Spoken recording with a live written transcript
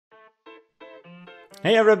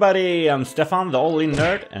Hey everybody, I'm Stefan, the all-in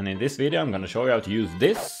nerd, and in this video I'm gonna show you how to use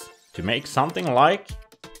this to make something like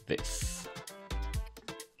this.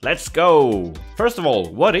 Let's go! First of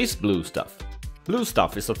all, what is blue stuff? Blue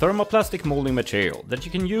stuff is a thermoplastic molding material that you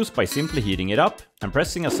can use by simply heating it up and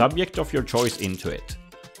pressing a subject of your choice into it.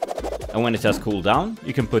 And when it has cooled down,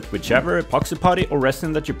 you can put whichever epoxy putty or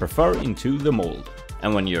resin that you prefer into the mold.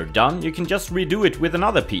 And when you're done, you can just redo it with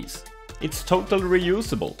another piece. It's totally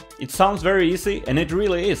reusable. It sounds very easy, and it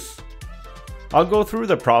really is. I'll go through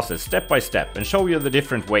the process step by step and show you the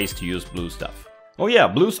different ways to use blue stuff. Oh yeah,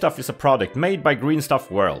 blue stuff is a product made by Green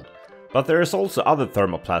Stuff World, but there is also other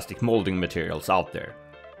thermoplastic molding materials out there.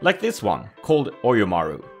 Like this one, called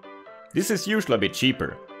Ouymaru. This is usually a bit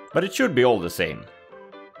cheaper, but it should be all the same.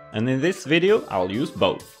 And in this video I'll use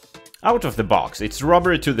both. Out of the box it's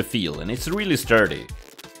rubbery to the feel and it's really sturdy.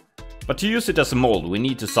 But to use it as a mold we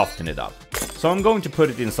need to soften it up. So I'm going to put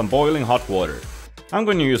it in some boiling hot water. I'm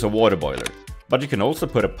going to use a water boiler, but you can also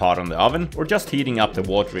put a pot on the oven or just heating up the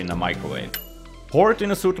water in a microwave. Pour it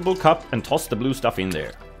in a suitable cup and toss the blue stuff in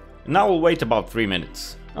there. And now we'll wait about 3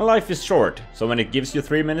 minutes. And life is short, so when it gives you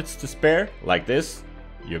 3 minutes to spare, like this,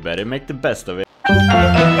 you better make the best of it.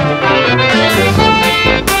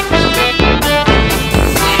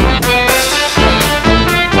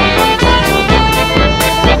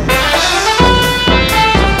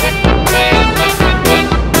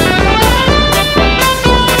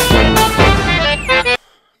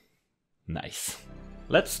 Nice.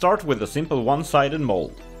 Let's start with a simple one-sided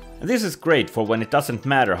mold. And this is great for when it doesn't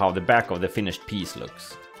matter how the back of the finished piece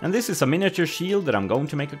looks. And this is a miniature shield that I'm going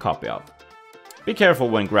to make a copy of. Be careful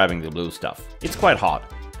when grabbing the blue stuff. It's quite hot,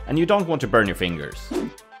 and you don't want to burn your fingers.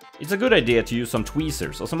 It's a good idea to use some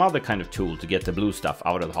tweezers or some other kind of tool to get the blue stuff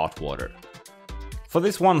out of the hot water. For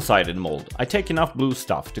this one-sided mold, I take enough blue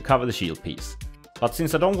stuff to cover the shield piece. But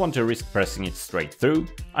since I don't want to risk pressing it straight through,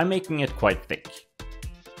 I'm making it quite thick.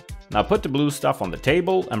 Now put the blue stuff on the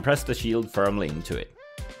table and press the shield firmly into it.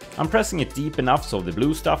 I'm pressing it deep enough so the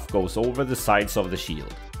blue stuff goes over the sides of the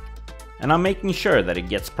shield. And I'm making sure that it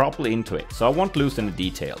gets properly into it, so I won't lose any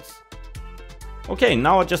details. Okay,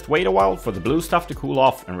 now I just wait a while for the blue stuff to cool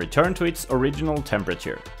off and return to its original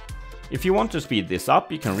temperature. If you want to speed this up,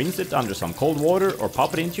 you can rinse it under some cold water or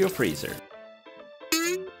pop it into your freezer.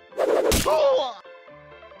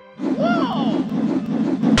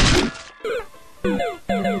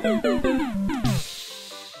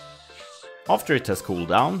 After it has cooled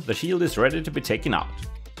down, the shield is ready to be taken out.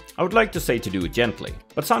 I would like to say to do it gently,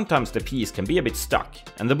 but sometimes the piece can be a bit stuck,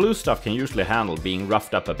 and the blue stuff can usually handle being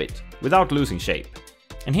roughed up a bit, without losing shape.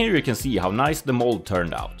 And here you can see how nice the mold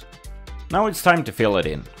turned out. Now it's time to fill it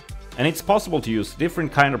in. And it's possible to use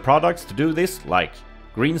different kind of products to do this, like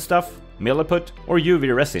green stuff, milliput or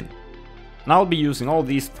UV resin. And I'll be using all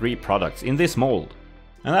these 3 products in this mold.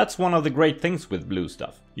 And that's one of the great things with blue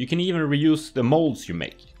stuff. You can even reuse the molds you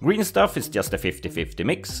make. Green stuff is just a 50-50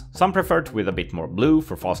 mix. Some prefer it with a bit more blue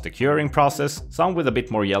for faster curing process, some with a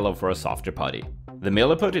bit more yellow for a softer putty. The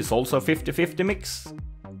milliput is also a 50-50 mix.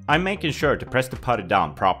 I'm making sure to press the putty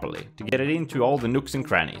down properly to get it into all the nooks and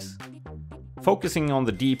crannies. Focusing on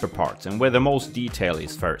the deeper parts and where the most detail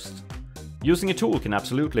is first. Using a tool can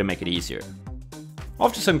absolutely make it easier.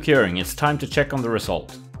 After some curing, it's time to check on the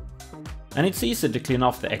result. And it's easy to clean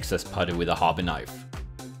off the excess putty with a hobby knife.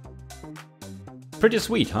 Pretty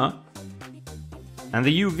sweet, huh? And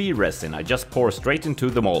the UV resin I just pour straight into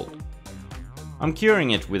the mold. I'm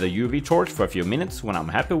curing it with a UV torch for a few minutes when I'm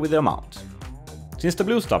happy with the amount. Since the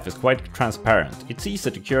blue stuff is quite transparent, it's easy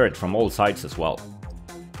to cure it from all sides as well.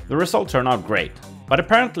 The result turned out great, but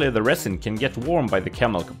apparently the resin can get warm by the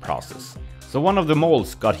chemical process. So one of the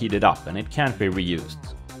molds got heated up and it can't be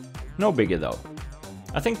reused. No biggie though.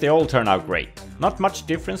 I think they all turn out great, not much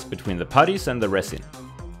difference between the putties and the resin.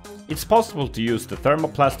 It's possible to use the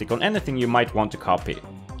thermoplastic on anything you might want to copy.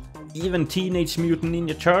 Even Teenage Mutant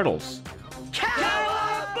Ninja Turtles.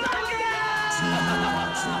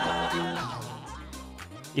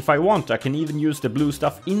 If I want, I can even use the blue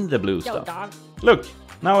stuff in the blue stuff. Dog. Look,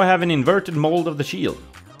 now I have an inverted mold of the shield.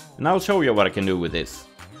 And I'll show you what I can do with this.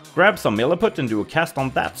 Grab some milliput and do a cast on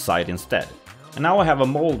that side instead. And now I have a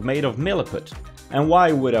mold made of milliput. And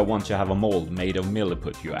why would I want to have a mold made of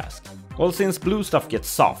milliput, you ask? Well, since blue stuff gets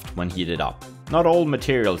soft when heated up, not all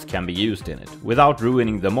materials can be used in it without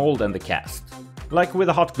ruining the mold and the cast. Like with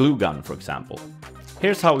a hot glue gun, for example.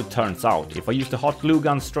 Here's how it turns out if I use the hot glue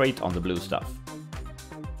gun straight on the blue stuff.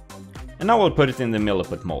 And now I'll put it in the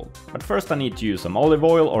milliput mold, but first I need to use some olive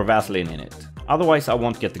oil or Vaseline in it. Otherwise I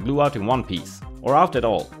won't get the glue out in one piece, or out at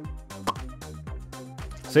all.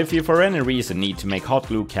 So if you for any reason need to make hot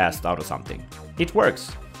glue cast out of something, it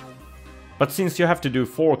works. But since you have to do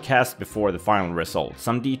 4 casts before the final result,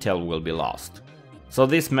 some detail will be lost. So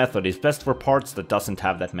this method is best for parts that doesn't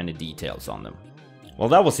have that many details on them. Well,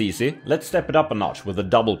 that was easy. Let's step it up a notch with a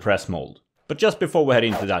double press mold. But just before we head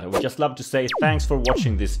into that, I would just love to say thanks for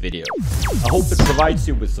watching this video. I hope it provides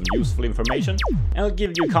you with some useful information and will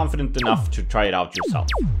give you confidence enough to try it out yourself.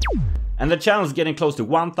 And the channel is getting close to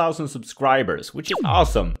 1000 subscribers, which is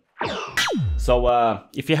awesome. So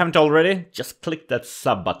if you haven't already, just click that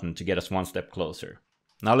sub button to get us one step closer.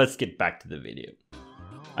 Now let's get back to the video.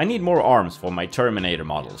 I need more arms for my Terminator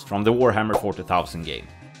models from the Warhammer 40,000 game,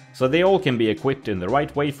 so they all can be equipped in the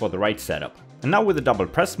right way for the right setup. And now with the double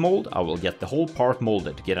press mold, I will get the whole part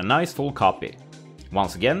molded to get a nice full copy.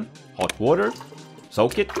 Once again, hot water,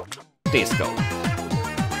 soak it, disco.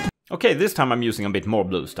 Okay, this time I'm using a bit more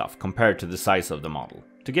blue stuff compared to the size of the model,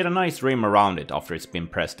 to get a nice rim around it after it's been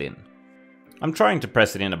pressed in. I'm trying to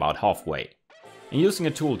press it in about halfway, and using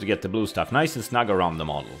a tool to get the blue stuff nice and snug around the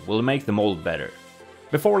model will make the mold better.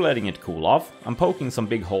 Before letting it cool off, I'm poking some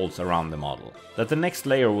big holes around the model, that the next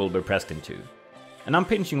layer will be pressed into. And I'm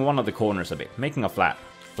pinching one of the corners a bit, making a flap.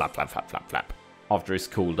 Flap, flap, flap, flap, flap. After it's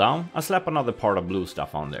cooled down, I slap another part of blue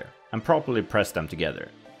stuff on there, and properly press them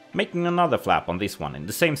together. Making another flap on this one in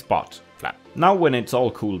the same spot. Flap. Now when it's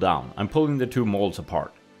all cooled down, I'm pulling the two molds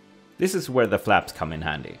apart. This is where the flaps come in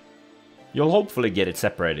handy. You'll hopefully get it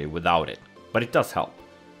separated without it, but it does help.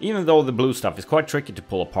 Even though the blue stuff is quite tricky to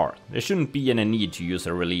pull apart, there shouldn't be any need to use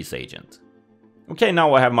a release agent. Okay,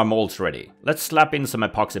 now I have my molds ready. Let's slap in some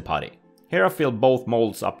epoxy putty. Here I fill both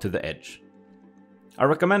molds up to the edge. I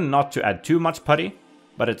recommend not to add too much putty,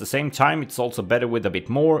 but at the same time it's also better with a bit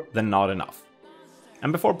more than not enough.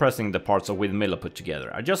 And before pressing the parts of Ouymaru put together,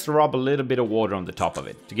 I just rub a little bit of water on the top of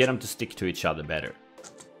it to get them to stick to each other better.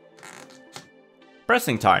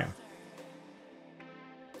 Pressing time!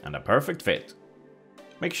 And a perfect fit.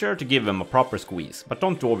 Make sure to give them a proper squeeze, but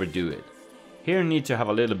don't overdo it. Here you need to have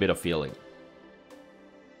a little bit of feeling.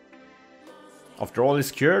 After all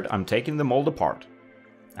is cured, I'm taking the mold apart.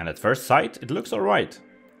 And at first sight, it looks alright.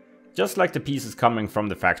 Just like the pieces coming from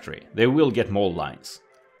the factory, they will get mold lines.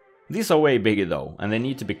 These are way bigger though, and they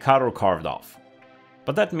need to be cut or carved off.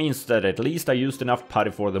 But that means that at least I used enough putty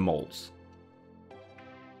for the molds.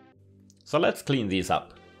 So let's clean these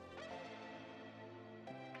up.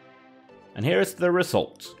 And here is the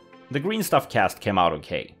result. The green stuff cast came out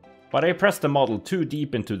okay, but I pressed the model too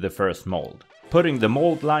deep into the first mold, putting the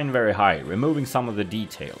mold line very high, removing some of the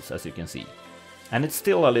details as you can see. And it's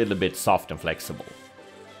still a little bit soft and flexible.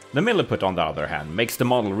 The milliput on the other hand makes the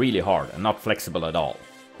model really hard and not flexible at all,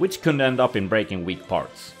 which could end up in breaking weak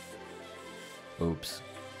parts. Oops.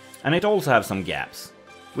 And it also has some gaps,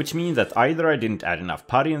 which means that either I didn't add enough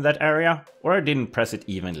putty in that area or I didn't press it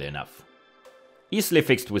evenly enough. Easily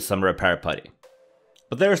fixed with some repair putty.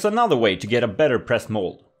 But there's another way to get a better pressed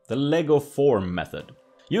mold, the Lego form method.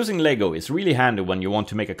 Using Lego is really handy when you want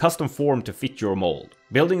to make a custom form to fit your mold.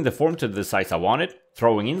 Building the form to the size I want it,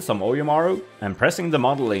 throwing in some Ouymaru and pressing the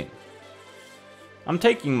model in. I'm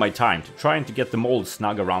taking my time to trying to get the mold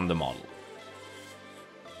snug around the model.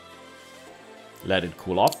 Let it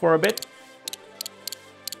cool off for a bit.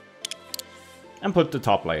 And put the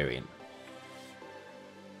top layer in.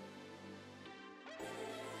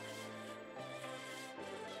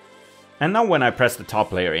 And now when I press the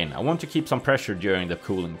top layer in, I want to keep some pressure during the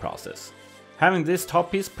cooling process. Having this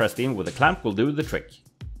top piece pressed in with a clamp will do the trick.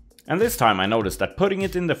 And this time I noticed that putting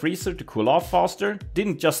it in the freezer to cool off faster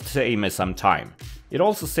didn't just save me some time, it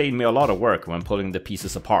also saved me a lot of work when pulling the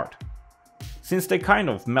pieces apart. Since they kind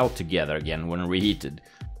of melt together again when reheated,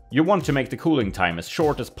 you want to make the cooling time as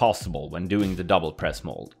short as possible when doing the double press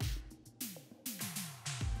mold.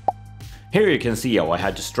 Here you can see how I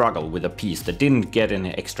had to struggle with a piece that didn't get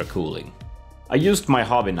any extra cooling. I used my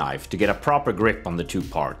hobby knife to get a proper grip on the two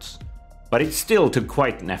parts, but it still took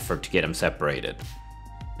quite an effort to get them separated.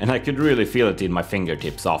 And I could really feel it in my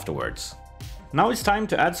fingertips afterwards. Now it's time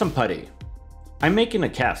to add some putty. I'm making a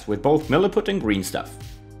cast with both milliput and green stuff.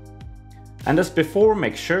 And as before,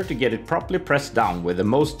 make sure to get it properly pressed down where the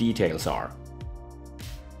most details are.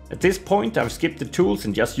 At this point I've skipped the tools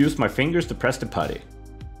and just used my fingers to press the putty.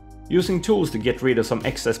 Using tools to get rid of some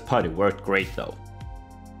excess putty worked great though.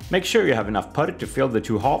 Make sure you have enough putty to fill the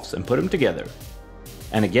two halves and put them together.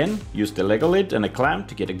 And again, use the Lego lid and a clamp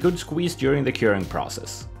to get a good squeeze during the curing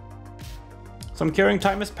process. Some curing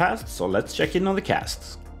time has passed, so let's check in on the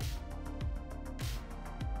casts.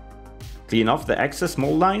 Clean off the excess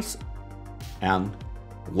mold lines, and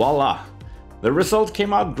voila! The result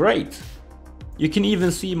came out great! You can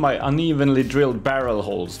even see my unevenly drilled barrel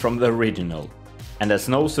holes from the original. And as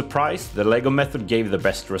no surprise, the Lego method gave the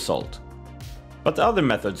best result. But the other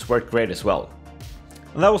methods work great as well.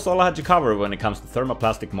 And that was all I had to cover when it comes to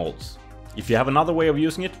thermoplastic molds. If you have another way of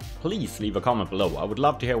using it, please leave a comment below. I would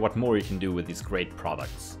love to hear what more you can do with these great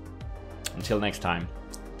products. Until next time.